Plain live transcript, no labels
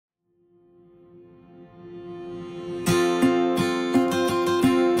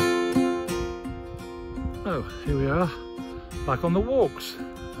here we are, back on the walks.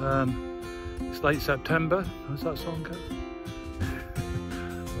 It's late September. How's that song go?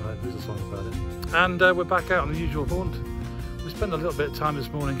 Right, there's a song about it. And we're back out on the usual haunt. We spent a little bit of time this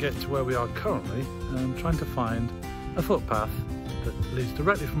morning getting to where we are currently, trying to find a footpath that leads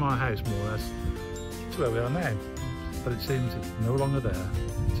directly from our house, more or less, to where we are now. But it seems it's no longer there.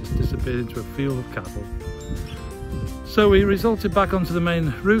 It just disappeared into a field of cattle. So we resulted back onto the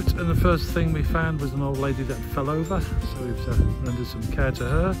main route, and the first thing we found was an old lady that fell over. So we've rendered some care to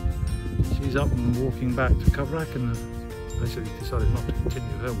her. She's up and walking back to Coverack, and basically decided not to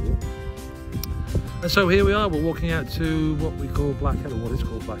continue her walk. And so here we are, we're walking out to what we call Blackhead, or what is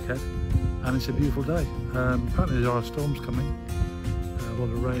called Blackhead, and it's a beautiful day. Apparently there are storms coming, a lot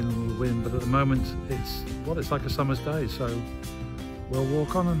of rain and a little wind, but at the moment it's like a summer's day, so we'll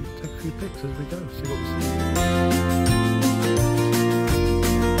walk on and take a few pics as we go, see what we see.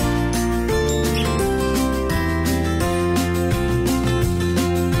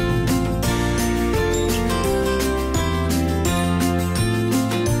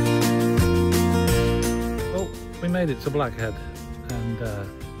 Made it to Blackhead, and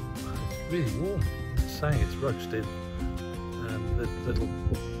it's really warm. It's saying it's roasted. The little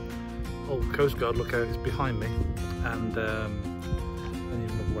old Coast Guard lookout is behind me, and then you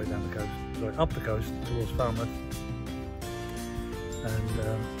can look away down the coast, sorry, up the coast towards Falmouth, and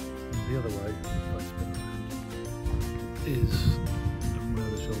the other way, is over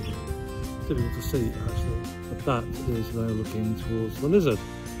the shoulder. It's difficult to see actually, but that is though looking towards the Lizard.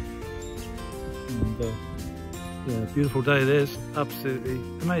 And, yeah, beautiful day it is, absolutely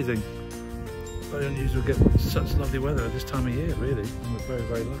amazing. Very unusual to get such lovely weather at this time of year, really, and we're very,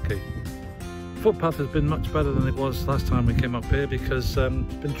 very lucky. The footpath has been much better than it was last time we came up here, because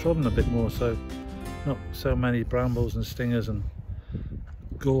it's been trodden a bit more, so not so many brambles and stingers and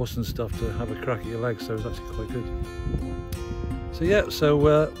gorse and stuff to have a crack at your legs, so it's actually quite good. So yeah, so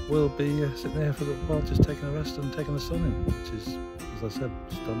we'll be sitting there for a little while, just taking a rest and taking the sun in, which is, as I said,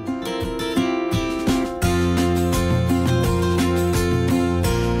 stunning.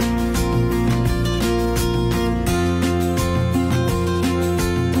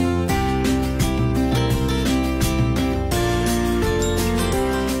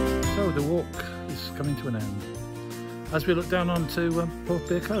 Coming to an end as we look down onto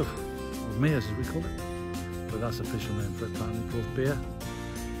Porthbeer Cove, or Mears as we call it, but that's the official name for it, apparently, Porthbeer.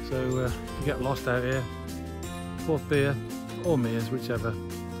 So if you get lost out here, Porthbeer or Mears, whichever.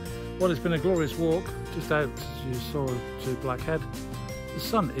 Well, it's been a glorious walk, just out as you saw to Blackhead. The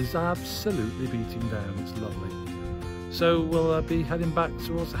sun is absolutely beating down, it's lovely. So we'll be heading back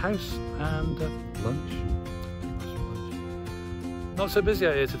towards the house and lunch. Not so busy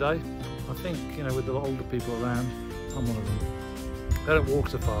out here today. I think, you know, with the older people around, I'm one of them. They don't walk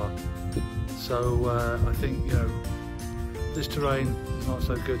so far, so I think, you know, this terrain is not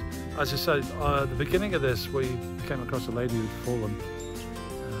so good. As I said, at the beginning of this, we came across a lady who'd fallen.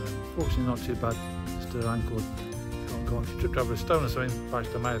 Fortunately, not too bad. Just her ankle can't go on. She tripped over a stone or something,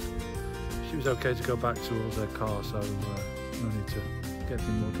 bashed her mouth. She was okay to go back towards her car, so no need to get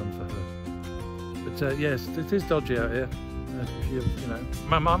anything more done for her. But yes, it is dodgy out here. If you know,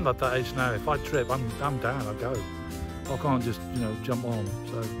 I'm at that age now. If I trip, I'm down. I go. I can't just, you know, jump on.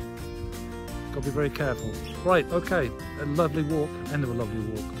 So got to be very careful. Right. Okay. A lovely walk. End of a lovely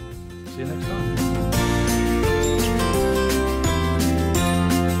walk. See you next time.